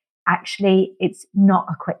problem, actually, it's not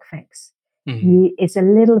a quick fix. It's a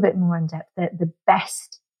little bit more in depth. The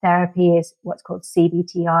best therapy is what's called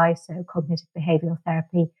CBTI, so cognitive behavioral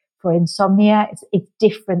therapy for insomnia. It's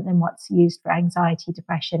different than what's used for anxiety,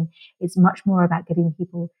 depression. It's much more about giving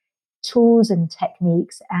people tools and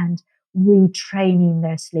techniques and retraining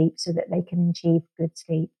their sleep so that they can achieve good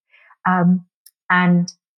sleep.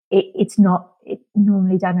 And it's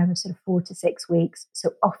normally done over sort of 4 to 6 weeks. So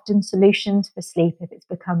often solutions for sleep, if it's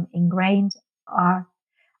become ingrained, are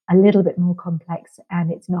a little bit more complex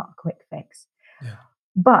and it's not a quick fix. Yeah.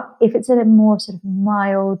 But if it's a more sort of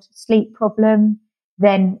mild sleep problem,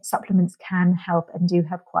 then supplements can help and do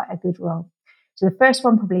have quite a good role. So the first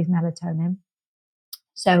one probably is melatonin.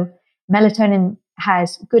 So melatonin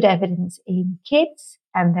has good evidence in kids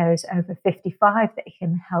and those over 55 that it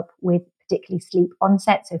can help with particularly sleep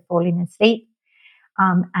onset, so falling asleep,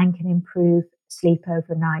 and can improve sleep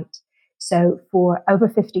overnight. So for over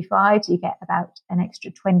 55s, you get about an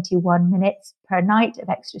extra 21 minutes per night of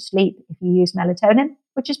extra sleep if you use melatonin,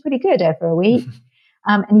 which is pretty good over a week.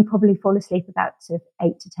 And you probably fall asleep about sort of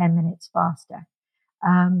 8 to 10 minutes faster.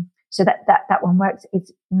 So that one works.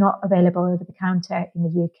 It's not available over the counter in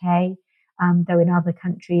the UK, though in other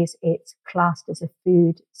countries it's classed as a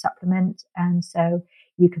food supplement. And so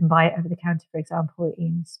you can buy it over the counter, for example,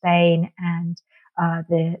 in Spain and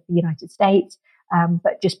the United States.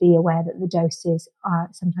 But just be aware that the doses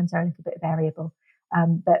sometimes are a little bit variable.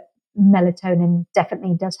 But melatonin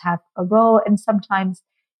definitely does have a role, and sometimes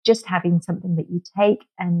just having something that you take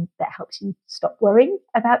and that helps you stop worrying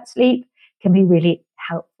about sleep can be really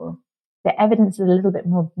helpful. The evidence is a little bit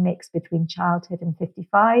more mixed between childhood and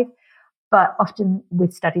 55, but often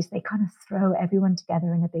with studies, they kind of throw everyone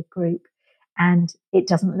together in a big group and it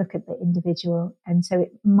doesn't look at the individual. And so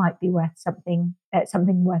it might be worth something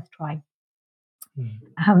worth trying.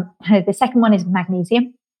 The second one is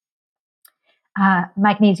magnesium.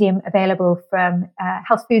 Magnesium available from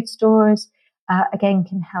health food stores, again,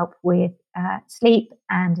 can help with sleep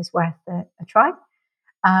and is worth a try.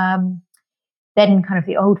 Then kind of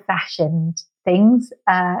the old-fashioned things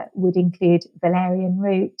would include valerian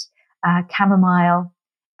root, chamomile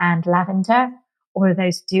and lavender, all of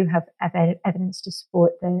those do have evidence to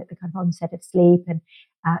support the kind of onset of sleep and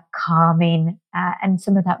calming, and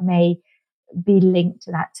some of that may be linked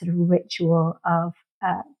to that sort of ritual of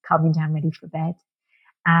calming down, ready for bed.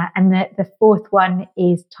 And the fourth one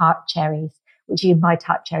is tart cherries, which you can buy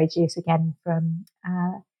tart cherry juice again from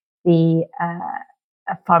the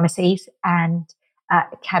pharmacies, and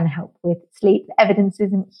can help with sleep. The evidence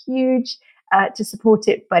isn't huge to support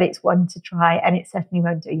it, but it's one to try, and it certainly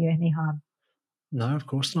won't do you any harm. No, of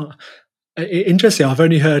course not. Interesting. I've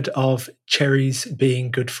only heard of cherries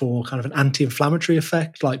being good for kind of an anti-inflammatory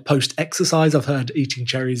effect, like post-exercise. I've heard eating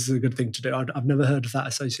cherries is a good thing to do. I've never heard of that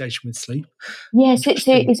association with sleep. Yes, it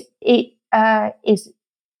is.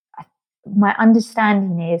 My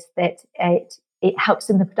understanding is that it helps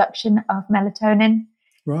in the production of melatonin.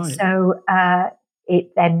 Right. So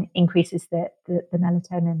it then increases the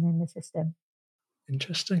melatonin in the system.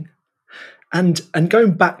 Interesting. And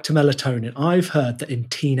going back to melatonin, I've heard that in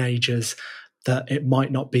teenagers that it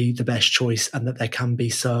might not be the best choice, and that there can be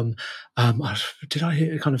some, did I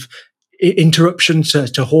hear kind of interruption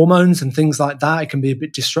to hormones and things like that? It can be a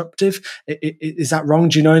bit disruptive. Is that wrong?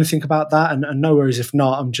 Do you know anything about that? And no worries if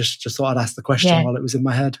not. I'm just thought I'd ask the question while it was in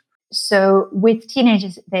my head. So with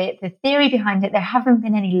teenagers, the theory behind it, there haven't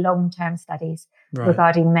been any long-term studies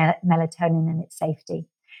regarding melatonin and its safety.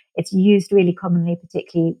 It's used really commonly,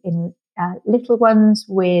 particularly in little ones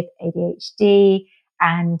with ADHD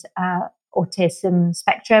and autism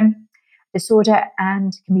spectrum disorder,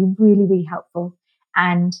 and can be really, really helpful.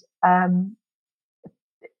 And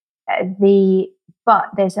but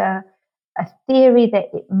there's a theory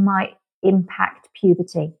that it might impact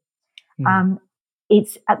puberty.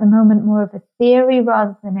 It's at the moment more of a theory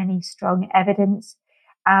rather than any strong evidence.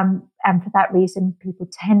 And for that reason, people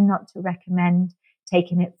tend not to recommend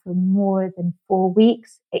taking it for more than 4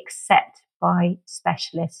 weeks, except by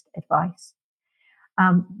specialist advice.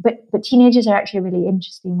 But teenagers are actually a really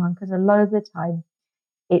interesting one, because a lot of the time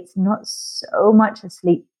it's not so much a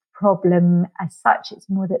sleep problem as such. It's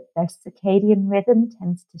more that their circadian rhythm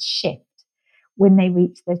tends to shift when they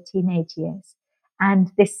reach their teenage years.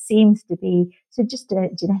 And this seems to be just a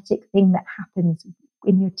genetic thing that happens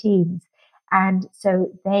in your teens. And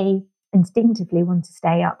so they instinctively want to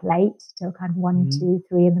stay up late till kind of 1, 2,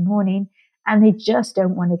 3 in the morning. And they just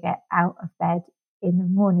don't want to get out of bed in the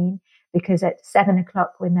morning, because at 7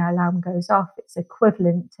 o'clock when their alarm goes off, it's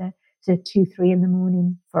equivalent to 2, 3 in the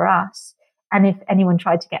morning for us. And if anyone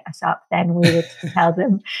tried to get us up, then we would tell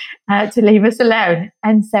them to leave us alone.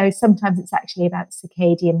 And so sometimes it's actually about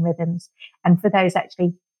circadian rhythms. And for those,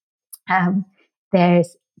 actually,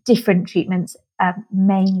 there's different treatments,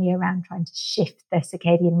 mainly around trying to shift their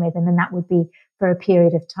circadian rhythm. And that would be for a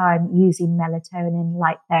period of time using melatonin,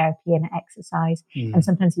 light therapy, and exercise. And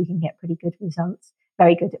sometimes you can get pretty good results.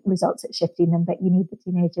 Very good results at shifting them, but you need the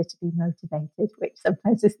teenager to be motivated, which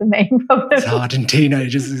sometimes is the main problem. It's hard in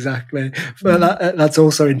teenagers, exactly. But that's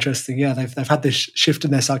also interesting. Yeah, they've had this shift in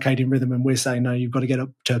their circadian rhythm, and we're saying, no, you've got to get up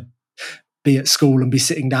to be at school and be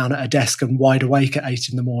sitting down at a desk and wide awake at 8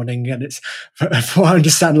 in the morning. And it's, for what I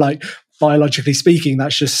understand, like biologically speaking,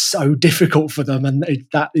 that's just so difficult for them, and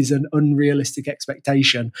that is an unrealistic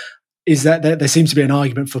expectation. Is that there seems to be an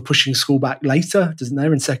argument for pushing school back later, doesn't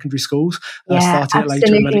there, in secondary schools? Starting absolutely. it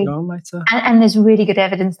later and letting it go on later. And there's really good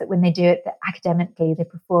evidence that when they do it, that academically they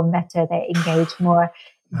perform better, they engage more,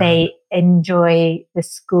 they enjoy the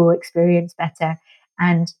school experience better.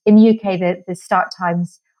 And in the UK, the start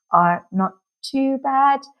times are not too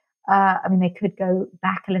bad. I mean, they could go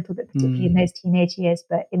back a little bit, particularly in those teenage years,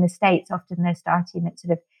 but in the States, often they're starting at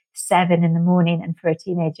sort of 7 in the morning. And for a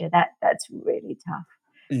teenager, that's really tough.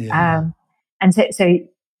 Yeah. And so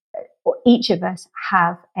each of us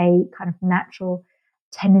have a kind of natural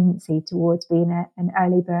tendency towards being an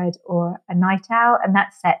early bird or a night owl, and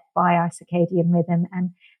that's set by our circadian rhythm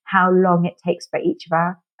and how long it takes for each of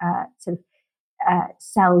our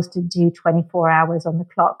cells to do 24 hours on the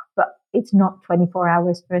clock. But it's not 24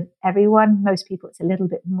 hours for everyone. Most people, it's a little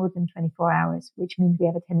bit more than 24 hours, which means we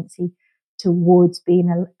have a tendency towards being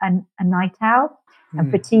a night owl. And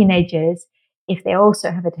for teenagers, if they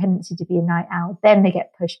also have a tendency to be a night owl, then they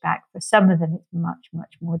get pushed back. For some of them, it's much,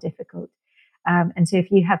 much more difficult. And so if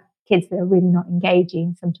you have kids that are really not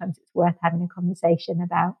engaging, sometimes it's worth having a conversation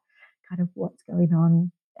about kind of what's going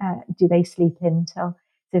on. Do they sleep in till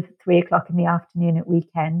 3 o'clock in the afternoon at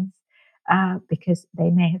weekends? Because they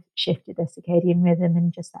may have shifted their circadian rhythm,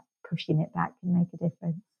 and just that pushing it back can make a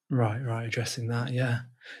difference. Right. Addressing that. Yeah.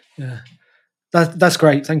 That's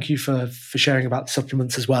great. Thank you for sharing about the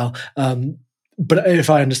supplements as well. But if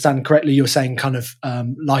I understand correctly, you're saying kind of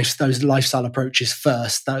those lifestyle approaches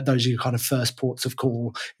first. Those are your kind of first ports of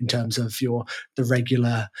call in terms of the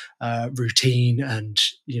regular routine and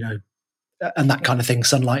and that kind of thing.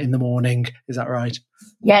 Sunlight in the morning, is that right?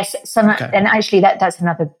 Yes, sunlight, okay. And actually that's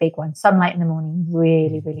another big one. Sunlight in the morning,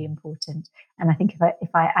 really, really important. And I think if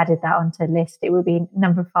I added that onto the list, it would be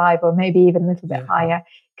number 5 or maybe even a little bit higher,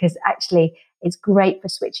 because actually it's great for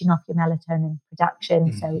switching off your melatonin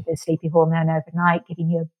production. So the sleepy hormone overnight, giving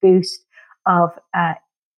you a boost of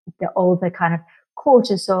all the kind of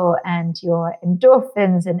cortisol and your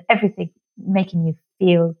endorphins and everything, making you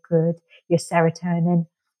feel good, your serotonin.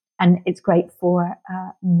 And it's great for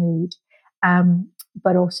mood.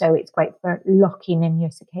 But also it's great for locking in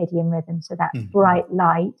your circadian rhythm. So that bright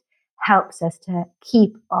light helps us to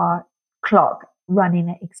keep our clock running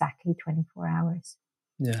at exactly 24 hours.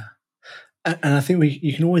 Yeah. And I think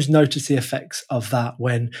you can always notice the effects of that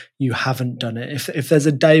when you haven't done it. If there's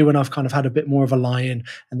a day when I've kind of had a bit more of a lie-in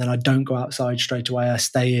and then I don't go outside straight away, I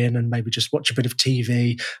stay in and maybe just watch a bit of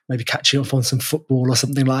TV, maybe catching up on some football or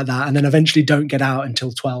something like that, and then eventually don't get out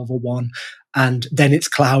until 12 or 1, and then it's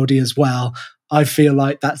cloudy as well. I feel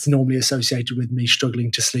like that's normally associated with me struggling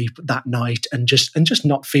to sleep that night and just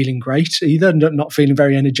not feeling great either, not feeling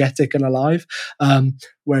very energetic and alive.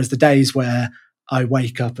 Whereas the days where I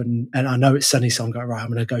wake up and I know it's sunny, so I'm going, right, I'm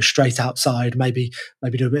going to go straight outside, maybe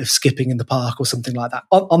do a bit of skipping in the park or something like that.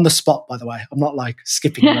 On the spot, by the way. I'm not like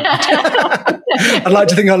skipping around. I'd like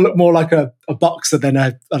to think I look more like a boxer than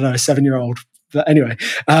a 7-year-old. But anyway,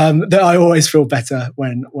 that I always feel better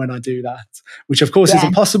when I do that, which of course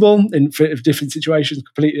isn't possible in different situations.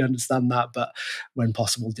 Completely understand that, but when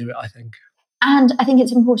possible, do it, I think. And I think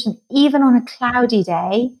it's important, even on a cloudy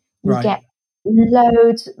day, you get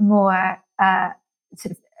loads more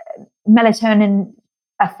sort of melatonin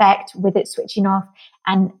effect with it switching off,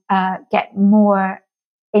 and get more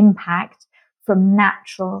impact from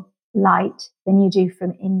natural light than you do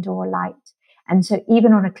from indoor light. And so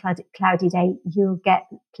even on a cloudy day, you'll get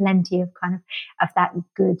plenty of kind of that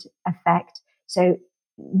good effect. So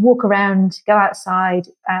walk around, go outside,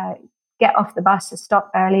 get off the bus,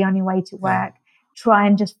 stop early on your way to work. Try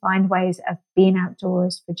and just find ways of being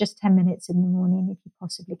outdoors for just 10 minutes in the morning if you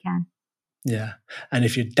possibly can. Yeah. And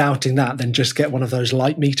if you're doubting that, then just get one of those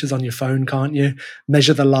light meters on your phone, can't you?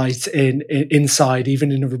 Measure the light inside,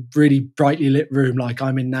 even in a really brightly lit room like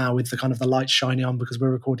I'm in now with the kind of the lights shining on because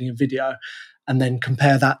we're recording a video, and then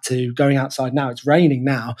compare that to going outside now. It's raining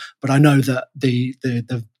now, but I know that the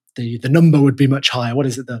number would be much higher. What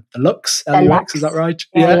is it? The lux? LUX, is that right?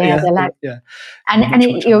 Yeah. The lux. Yeah.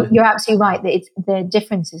 And you're absolutely right that the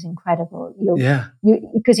difference is incredible.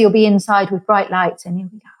 Because you'll be inside with bright lights and you'll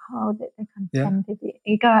be like, they're kind of 10, 50.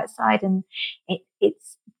 You go outside and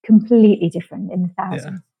it's completely different in the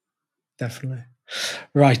thousands. Yeah, definitely.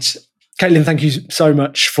 Right. Caitlin, thank you so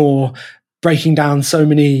much for breaking down so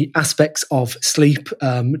many aspects of sleep,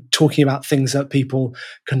 talking about things that people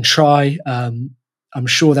can try. I'm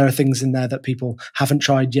sure there are things in there that people haven't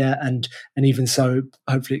tried yet, and even so,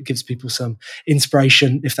 hopefully it gives people some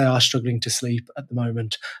inspiration if they are struggling to sleep at the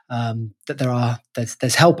moment. That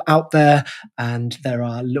there's help out there, and there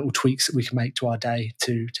are little tweaks that we can make to our day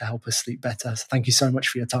to help us sleep better. So thank you so much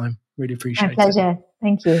for your time. Really appreciate it. My pleasure.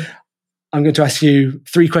 Thank you. I'm going to ask you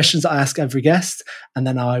 3 questions that I ask every guest, and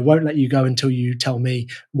then I won't let you go until you tell me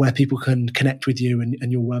where people can connect with you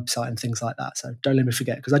and your website and things like that. So don't let me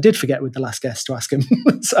forget, because I did forget with the last guest to ask him.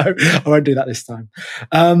 So I won't do that this time.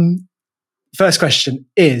 First question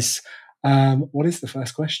is, what is the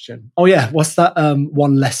first question? Oh yeah, what's that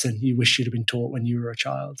one lesson you wish you'd have been taught when you were a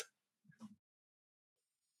child?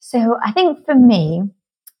 So I think for me,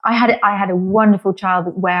 I had a wonderful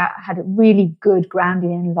childhood where I had a really good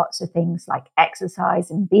grounding in lots of things like exercise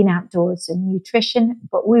and being outdoors and nutrition,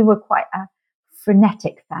 but we were quite a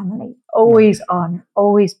frenetic family, always on,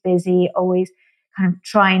 always busy, always kind of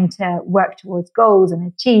trying to work towards goals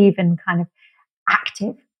and achieve and kind of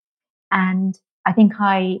active. And I think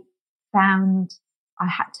I found I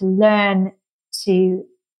had to learn to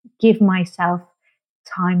give myself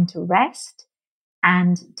time to rest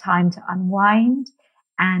and time to unwind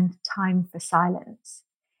and time for silence.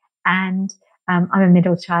 And I'm a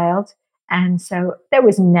middle child. And so there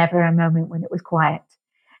was never a moment when it was quiet.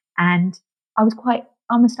 And I was quite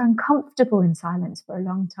almost uncomfortable in silence for a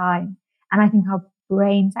long time. And I think our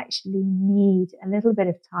brains actually need a little bit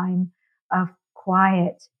of time of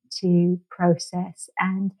quiet to process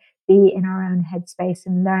and be in our own headspace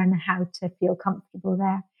and learn how to feel comfortable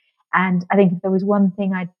there. And I think if there was one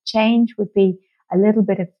thing I'd change would be a little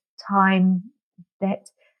bit of time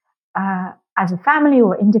that as a family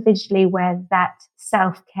or individually where that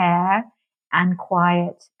self-care and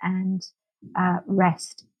quiet and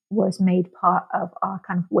rest was made part of our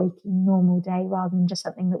kind of waking normal day, rather than just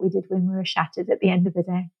something that we did when we were shattered at the end of the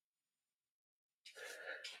day.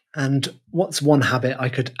 And what's one habit I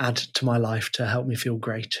could add to my life to help me feel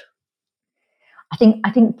great? I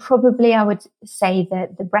think probably I would say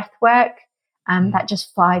that the breath work, that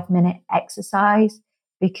just 5-minute exercise,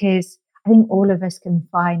 because I think all of us can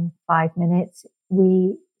find 5 minutes.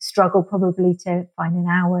 We struggle probably to find an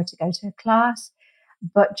hour to go to a class,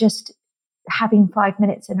 but just having 5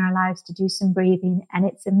 minutes in our lives to do some breathing. And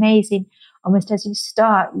it's amazing. Almost as you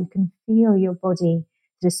start, you can feel your body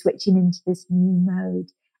just switching into this new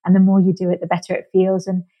mode. And the more you do it, the better it feels.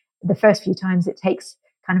 And the first few times it takes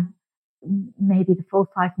kind of maybe the full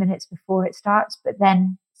 5 minutes before it starts, but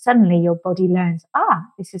then suddenly your body learns,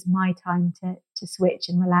 this is my time to switch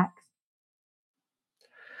and relax.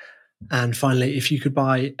 And finally, if you could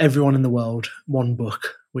buy everyone in the world one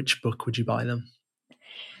book, which book would you buy them?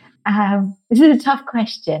 This is a tough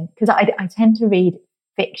question, because I tend to read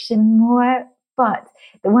fiction more, but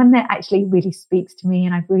the one that actually really speaks to me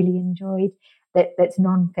and I've really enjoyed that's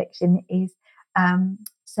non-fiction is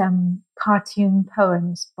some cartoon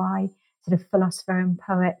poems by sort of philosopher and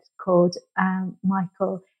poet called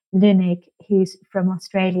Michael Lunig, who's from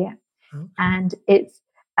Australia. Okay. And it's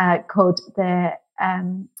called the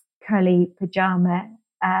Curly Pajama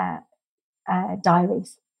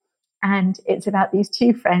Diaries. And it's about these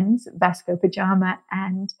two friends, Vasco Pajama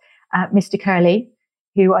and Mr. Curly,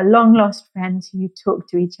 who are long lost friends who talk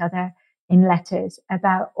to each other in letters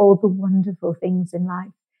about all the wonderful things in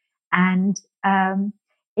life. And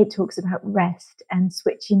it talks about rest and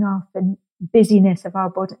switching off and busyness of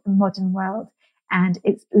our modern world. And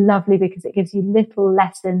it's lovely because it gives you little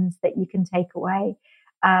lessons that you can take away,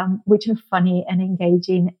 which are funny and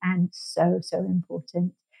engaging and so, so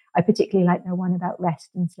important. I particularly like the one about rest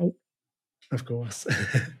and sleep. Of course.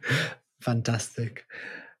 Fantastic.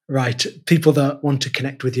 Right. People that want to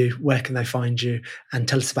connect with you, where can they find you? And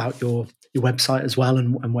tell us about your website as well,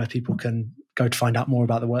 and where people can go to find out more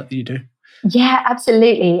about the work that you do. Yeah,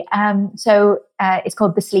 absolutely. So it's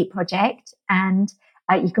called The Sleep Project, and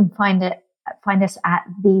you can find us at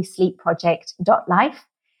thesleepproject.life.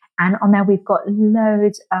 And on there, we've got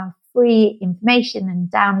loads of free information and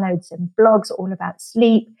downloads and blogs all about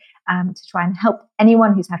sleep, to try and help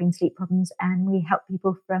anyone who's having sleep problems. And we help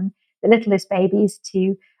people from the littlest babies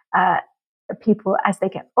to people as they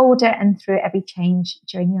get older and through every change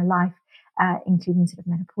during your life, including sort of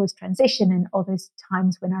menopause, transition, and all those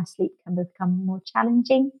times when our sleep can become more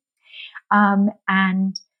challenging. And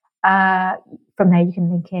from there, you can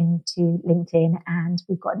link into LinkedIn, and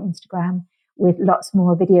we've got an Instagram with lots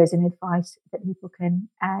more videos and advice that people can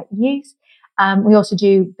use. We also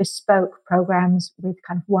do bespoke programs with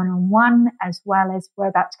kind of one-on-one, as well as we're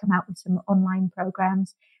about to come out with some online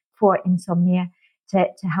programs for insomnia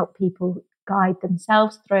to help people guide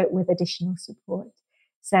themselves through it with additional support.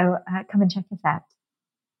 So come and check us out.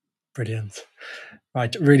 Brilliant.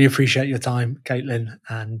 Right. Really appreciate your time, Caitlin.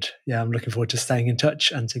 And yeah, I'm looking forward to staying in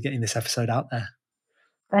touch and to getting this episode out there.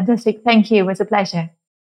 Fantastic. Thank you. It was a pleasure.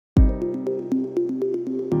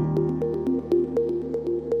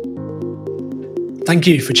 Thank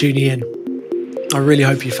you for tuning in. I really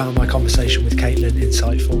hope you found my conversation with Caitlin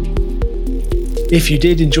insightful. If you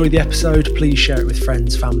did enjoy the episode, please share it with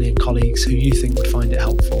friends, family, and colleagues who you think would find it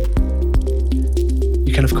helpful.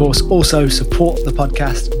 You can, of course, also support the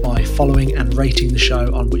podcast by following and rating the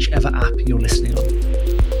show on whichever app you're listening on.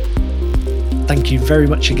 Thank you very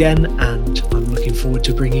much again, and I'm looking forward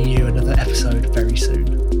to bringing you another episode very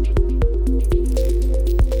soon.